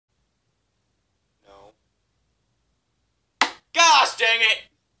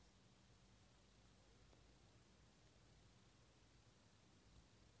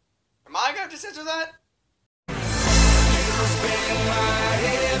to censor that?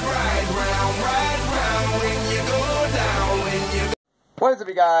 What is up,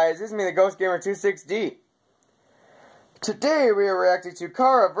 you guys? This is me, the Ghost Gamer 26D. Today we are reacting to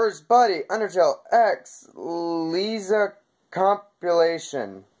Chara vs. Buddy Undertale X Lisa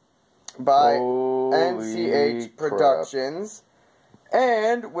compilation by NCHProductions.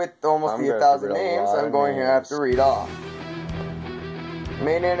 And with almost 1,000 names, I'm going to have to read off.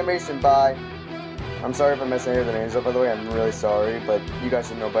 Main animation by... I'm sorry if I mess any of the names up, by the way, I'm really sorry, but you guys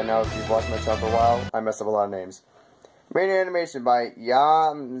should know by now if you've watched my channel for a while, I mess up a lot of names. Main animation by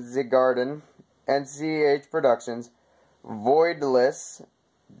Zigarden, NCHProductions, Voidless,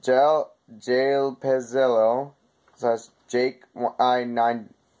 Jail Pezzello, / Jake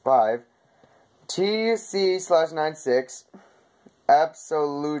I95, TC/96,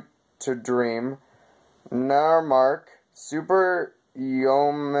 Absolute Dream, Narmark, Super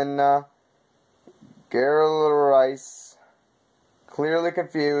Yomina, Gerald Rice, Clearly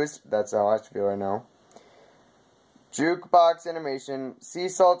Confused, that's how I feel right now, Jukebox Animation, Sea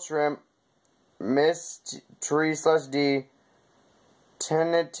Salt Shrimp, Miss Tree/D,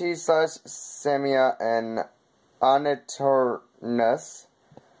 Tenity/Semia, and Anitornus.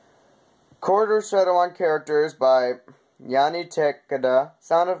 Quarter Shadow on Characters by Yanni Tekada.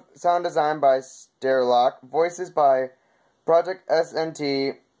 Sound design by Stairlock. Voices by Project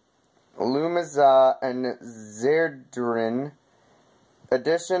SNT, Lumiza, and Zerdrin.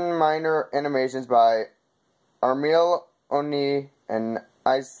 Addition minor animations by Armil Oni and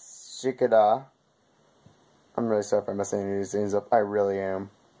Ishikada. I'm really sorry if I'm messing any of these things up. I really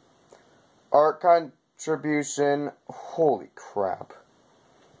am. Art contribution. Holy crap.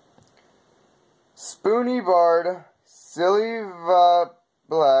 Spoony Bard, Silva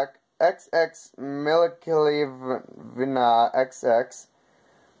Black, XX Milikilivina XX,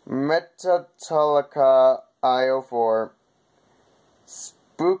 Metatolica IO4,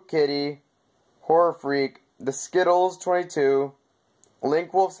 Spook Kitty, Horror Freak, The Skittles 22,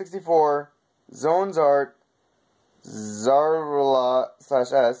 Linkwolf 64, Zones Art, Zarla/S,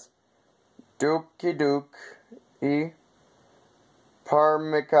 Dookie Duke E,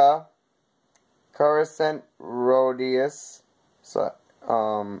 Parmica, Carcent Rodius,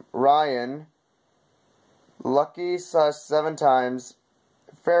 Ryan, Lucky/7 times,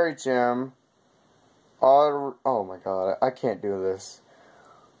 Fairy Jam, oh my god, I can't do this.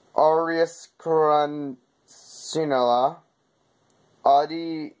 Aureus Corancinella,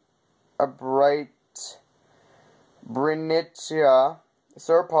 Audi Abright, Brinitia,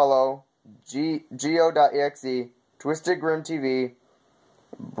 Sir Apollo, Geo.exe, Twisted Grim TV,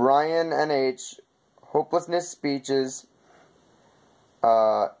 Brian NH, Hopelessness Speeches,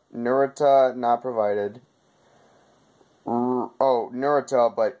 Nurita not provided. Nurita,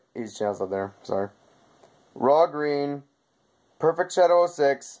 but his channel's up there, sorry. Raw Green, Perfect Shadow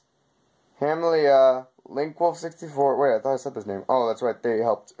 06, Hamlia, Linkwolf 64, wait, I thought I said this name. Oh, that's right, they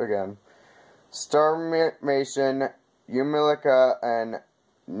helped again. Starmation, Yumilika, and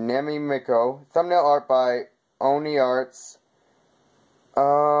Nemi Miko. Thumbnail art by Oni Arts.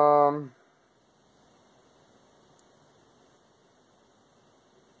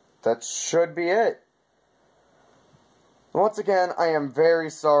 That should be it. Once again, I am very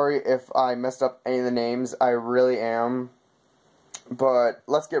sorry if I messed up any of the names. I really am. But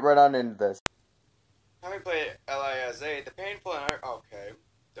let's get right on into this. Having played LISA, the painful and okay,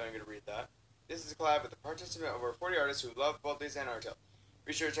 don't even read that. This is a collab with the participant over 40 artists who love both Lisa and Undertale.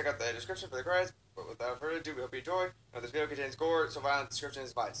 Be sure to check out the description for the credits, but without further ado, we hope you enjoy. Now, this video contains gore, so violent description is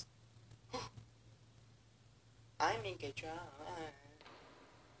advised. I'm NCHProductions.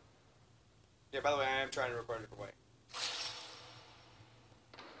 Yeah, by the way, I am trying to record a different way.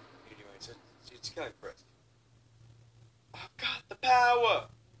 Anyway, so it's killing Frisk. I've got the power!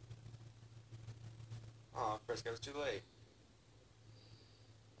 Aw, Frisk, I was too late.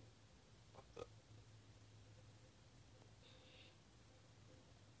 What the?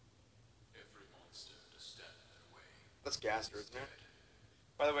 Every monster to stand in their way. That's Gaster, isn't it?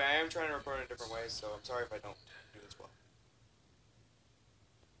 By the way, I am trying to record in a different way, so I'm sorry if I don't do this well.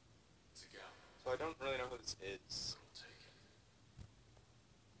 So I don't really know who this is.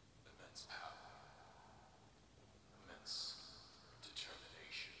 Immense power. Immense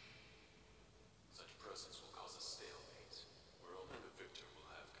determination. Such presence will cause a stalemate, where only the victor will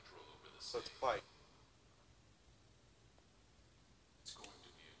have control over the state. Let's fight. It's going to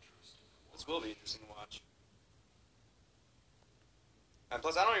be interesting. This will be interesting to watch. And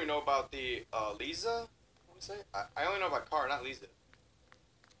plus, I don't even know about the Lisa. What do you say? I only know about Chara, not Lisa.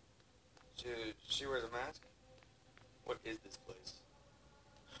 She wears a mask? What is this place?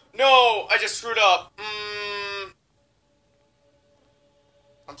 No, I just screwed up.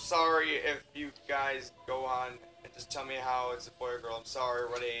 I'm sorry if you guys go on and just tell me how it's a boy or girl. I'm sorry,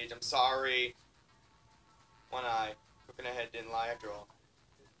 what age. I'm sorry. One eye. Cooking ahead didn't lie after all.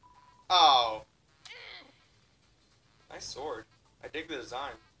 Oh. Nice sword. I dig the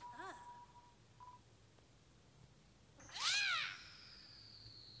design.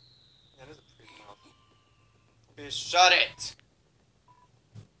 That is a pretty mouth. Bitch, shut it!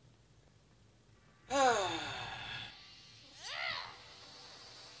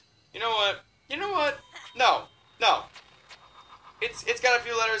 You know what? You know what? No. No. It's got a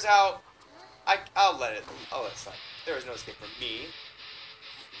few letters out. I'll let it slide. There is no escape from me.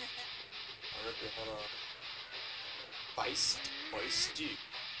 I'll rip your head off. Feisty.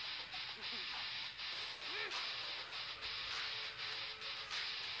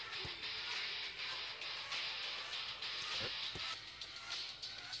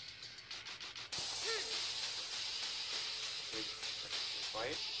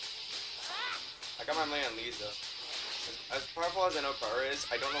 Fight. I got my money on Lisa. As powerful as I know Chara is,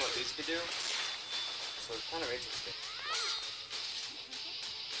 I don't know what Lisa could do. So it's kind of interesting.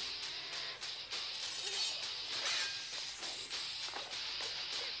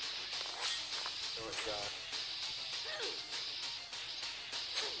 So it's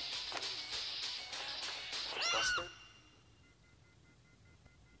Buster?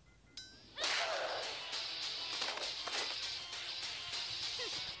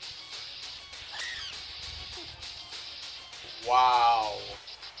 Wow.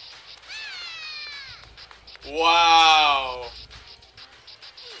 Wow.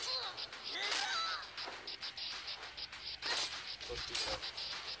 Let's do that.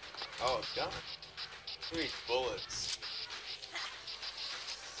 Oh, it's gone. Who needs bullets?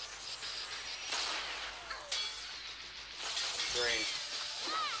 Strange.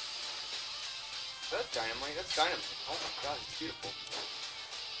 Is that dynamite? That's dynamite. Oh my god, it's beautiful.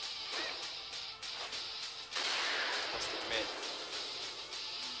 Must admit.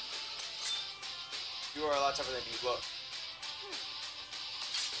 You are a lot tougher than you look.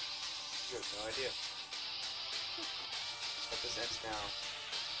 You have no idea. But this ends now.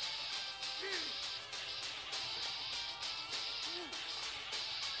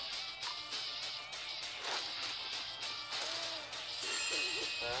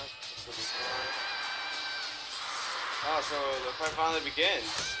 This will be fun. Oh, so the fight finally begins.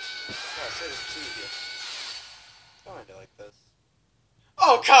 Oh, I said it's too easy. I don't do like this.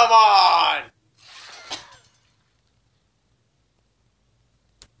 Oh, come on!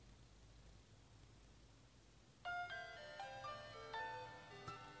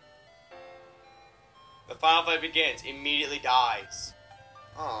 The final fight begins. Immediately dies.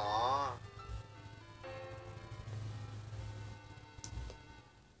 Aww.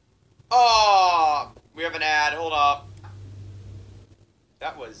 Oh, we have an ad. Hold up.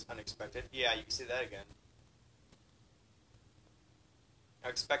 That was unexpected. Yeah, you can see that again.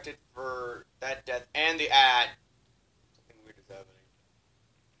 Unexpected for that death and the ad. Something weird is happening.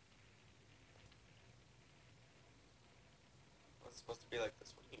 What's supposed to be like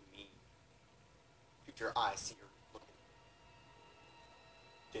this? What do you mean? Future I see you're looking.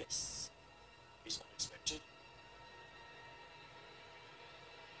 This is unexpected.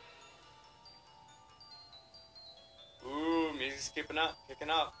 Ooh, music's kicking up.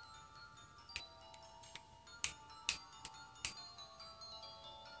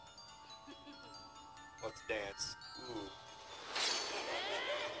 Let's dance. Ooh.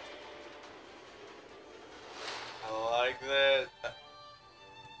 I like this.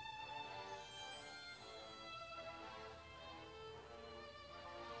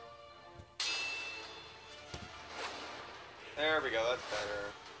 There we go, that's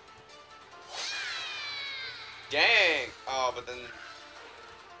better. Dang! Oh, but then...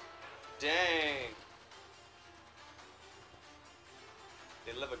 Dang!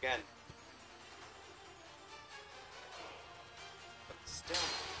 They live again. But still,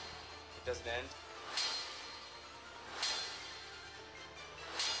 it doesn't end.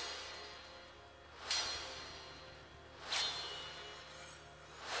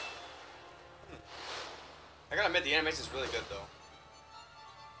 I gotta admit, the animation is really good, though.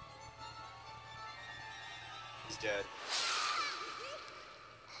 He's dead.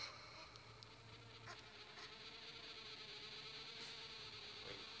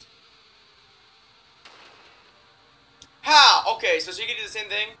 Wait. How? Okay, so she can do the same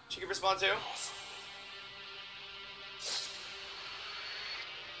thing? She can respond to?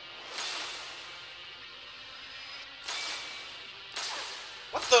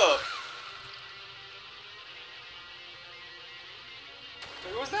 What the?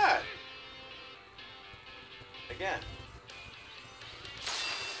 Who was that?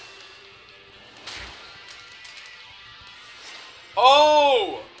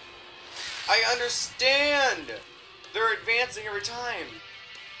 understand. They're advancing every time.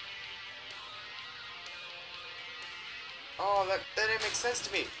 Oh, that didn't make sense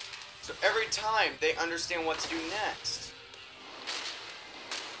to me. So every time they understand what to do next.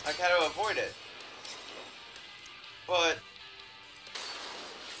 Like how to avoid it. But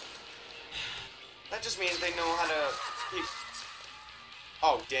that just means they know how to keep...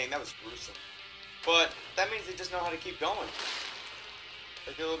 Oh, dang, that was gruesome. But that means they just know how to keep going.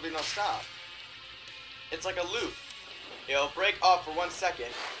 Like there will be no stop. It's like a loop. It'll break off for 1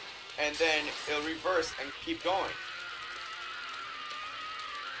 second, and then it'll reverse and keep going.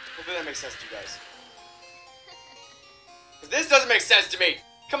 Hopefully that makes sense to you guys. 'Cause this doesn't make sense to me!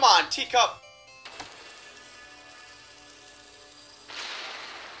 Come on, teacup!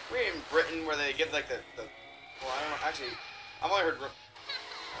 We're in Britain where they give like the well, I don't know, actually, I've only heard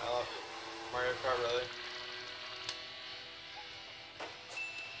Mario Kart, really.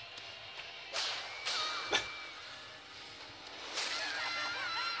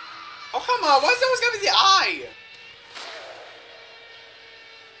 Oh, come on, why is it always gotta be the eye?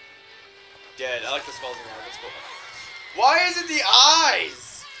 Dead, I like the skulls in there, let's go. Why is it the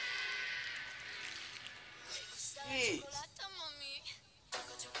eyes? Jeez.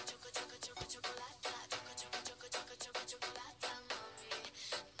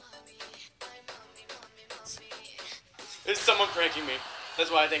 There's someone pranking me. That's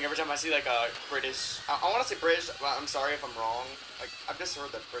why I think every time I see like a British, I want to say British, but I'm sorry if I'm wrong. Like I've just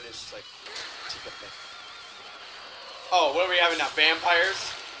heard that British like teacup thing. Oh, what are we having now?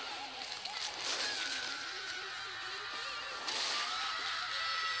 Vampires?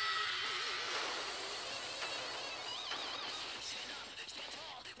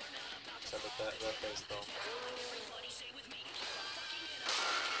 Except with that face though.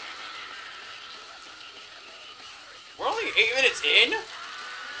 We're only 8 minutes in?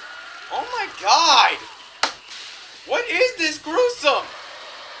 Oh my god! What is this gruesome?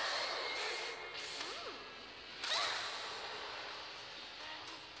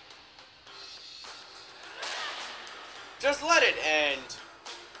 Just let it end.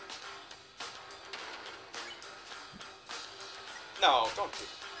 No, don't do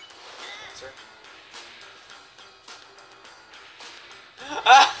that, sir.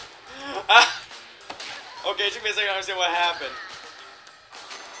 Okay, it took me a second to understand what happened.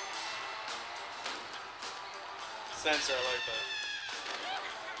 Sensor, I like that.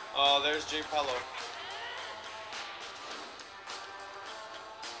 Oh, there's J. Pello.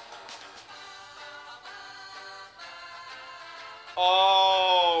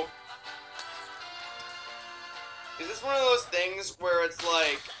 Oh. Is this one of those things where it's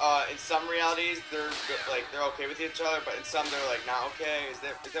like, in some realities they're like they're okay with each other, but in some they're like not okay? Is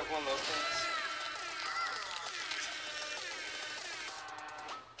that one of those things?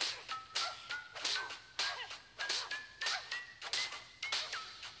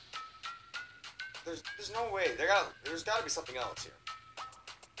 There's no way. There's got to be something else here.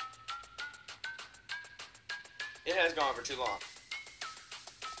 It has gone for too long.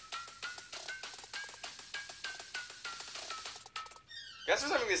 Guess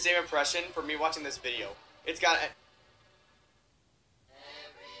who's having the same impression for me watching this video? It's got.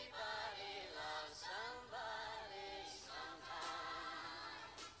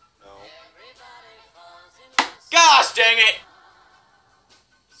 No. Gosh dang it!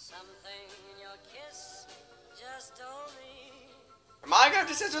 Am I gonna have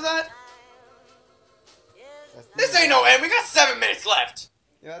to censor that? This ain't no end. We got 7 minutes left.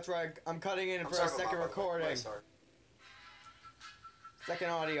 Yeah, that's right. I'm cutting in for a second recording. Second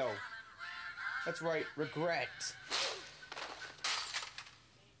audio. That's right. Regret.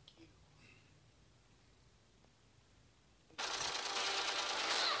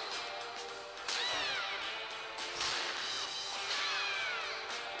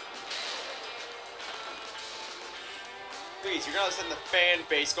 Please, you're gonna send the fan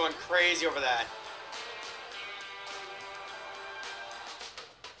base going crazy over that.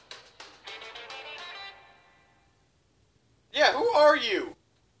 Yeah, who are you?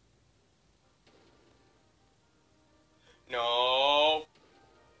 No.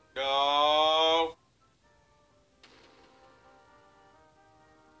 No.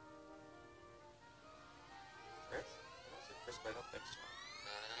 Chris? Chris, I don't think so.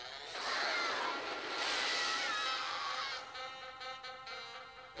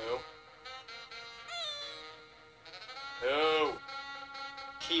 No.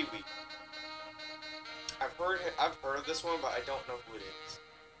 Kiwi. I've heard of this one, but I don't know who it is.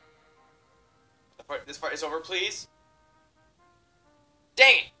 This fight is over, please.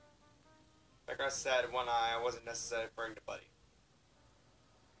 Dang it! Like I said, one eye, I wasn't necessarily referring to Buddy.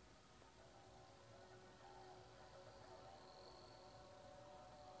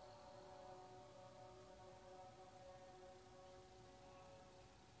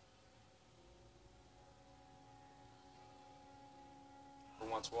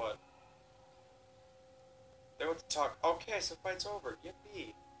 announce what? They want to talk. Okay, so fight's over.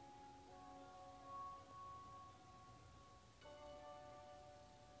 Yippee.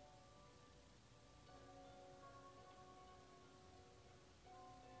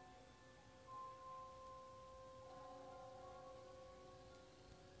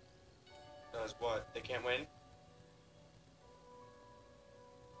 Does what? They can't win?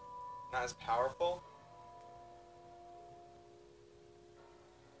 Not as powerful?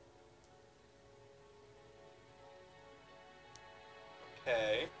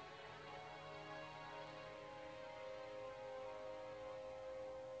 Okay.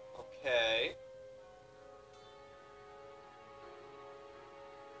 Okay.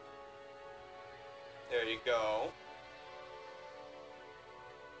 There you go.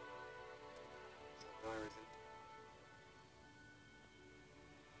 That's the only reason.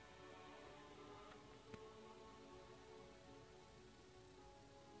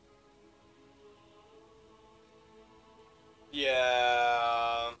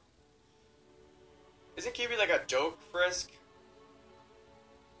 Yeah. Isn't Kiwi like a joke frisk?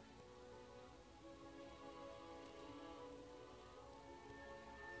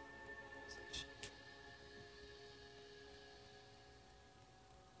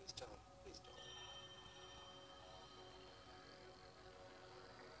 Please don't. Please don't.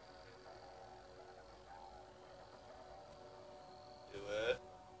 Do it.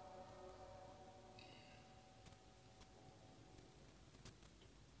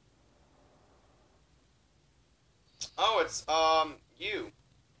 Oh, it's, you.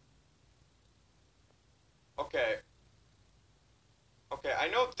 Okay. Okay, I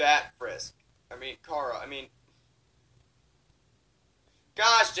know that frisk. I mean, Chara, I mean...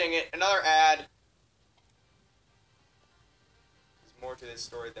 Gosh dang it, another ad! There's more to this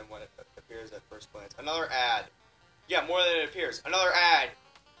story than what it appears at first glance. Another ad. Yeah, more than it appears. Another ad!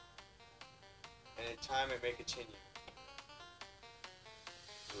 And in time it may continue.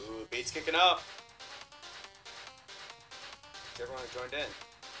 Ooh, beat's kicking up. Everyone joined in.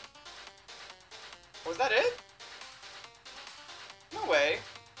 Was that it? No way.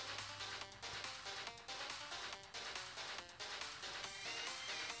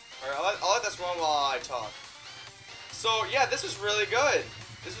 Alright, I'll let this run while I talk. So, yeah, this was really good.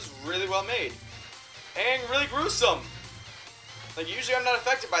 This was really well made. And really gruesome. Like, usually I'm not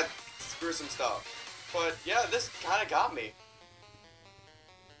affected by gruesome stuff. But, yeah, this kind of got me.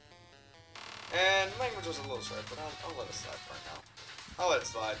 And language was a little sharp, but I'll let it slide for now. I'll let it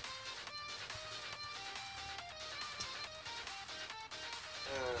slide.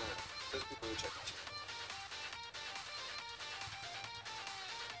 Those people who check the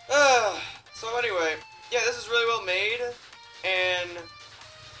channel. So anyway, yeah, this is really well made, and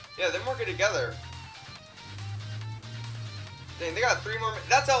yeah, they're working together. Dang, they got 3 more minutes.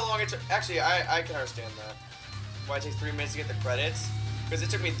 That's how long it took. Actually, I can understand that. Why it takes 3 minutes to get the credits. Because it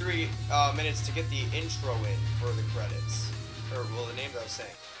took me 3 minutes to get the intro in for the credits. Or, well, the names I was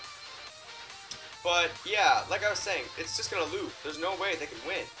saying. But, yeah, like I was saying, it's just gonna loop. There's no way they can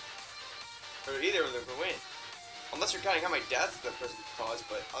win. Or either of them can win. Unless you're counting how many deaths the person caused,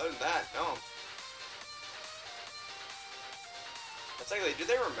 but other than that, no. It's like, do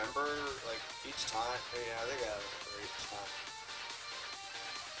they remember, like, each time? Yeah, they gotta remember each time.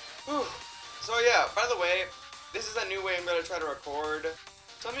 Whew. So, yeah, by the way, this is a new way I'm going to try to record.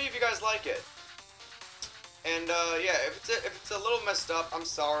 Tell me if you guys like it. And, yeah, if it's a little messed up, I'm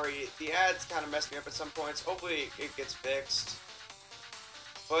sorry. The ads kind of messed me up at some points. Hopefully it gets fixed.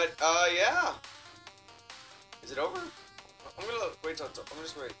 But, yeah. Is it over? I'm going to wait till it's over. I'm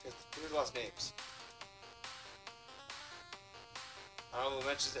just wait, because we lost names. Honorable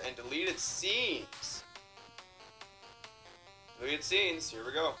mentions and deleted scenes. Deleted scenes. Here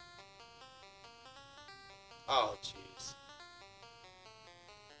we go. Oh, jeez.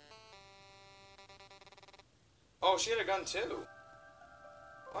 Oh, she had a gun too.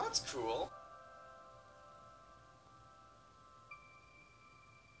 Well, that's cool.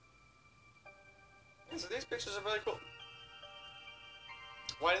 Yeah, so these pictures are really cool.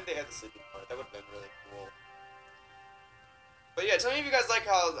 Why didn't they add the sleeping part? That would have been really cool. But yeah, tell me if you guys like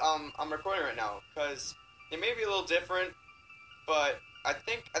how I'm recording right now, because it may be a little different, but I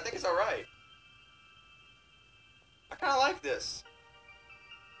think it's all right. I kind of like this.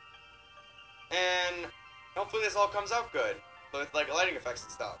 And hopefully this all comes out good. With like lighting effects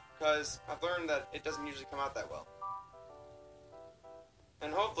and stuff. Because I've learned that it doesn't usually come out that well.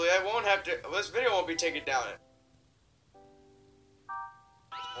 And hopefully I won't have to... This video won't be taken down.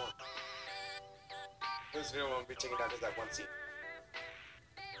 This video won't be taken down because that one scene.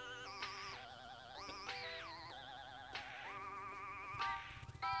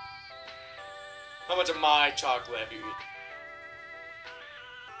 How much of my chocolate have you eaten?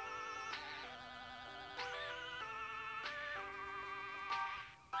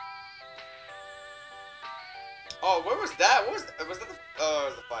 Oh, where was that? What was that? Was that the... Oh, it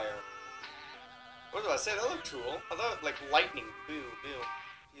was the fire. What was I say? That looked cool. I thought, like, lightning. Boo, boo,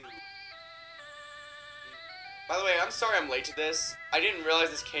 boo. By the way, I'm sorry I'm late to this. I didn't realize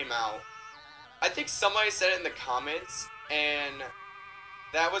this came out. I think somebody said it in the comments, and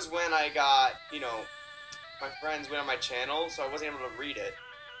that was when I got, you know, my friends went on my channel, so I wasn't able to read it.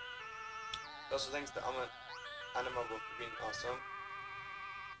 Also, thanks to Anima for being awesome.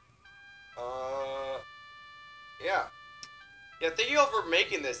 Yeah. Yeah, thank you all for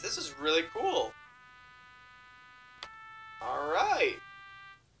making this. This is really cool. Alright.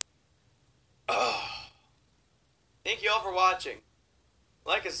 Thank you all for watching.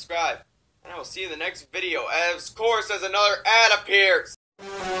 Like and subscribe. And I will see you in the next video. As, of course, as another ad appears.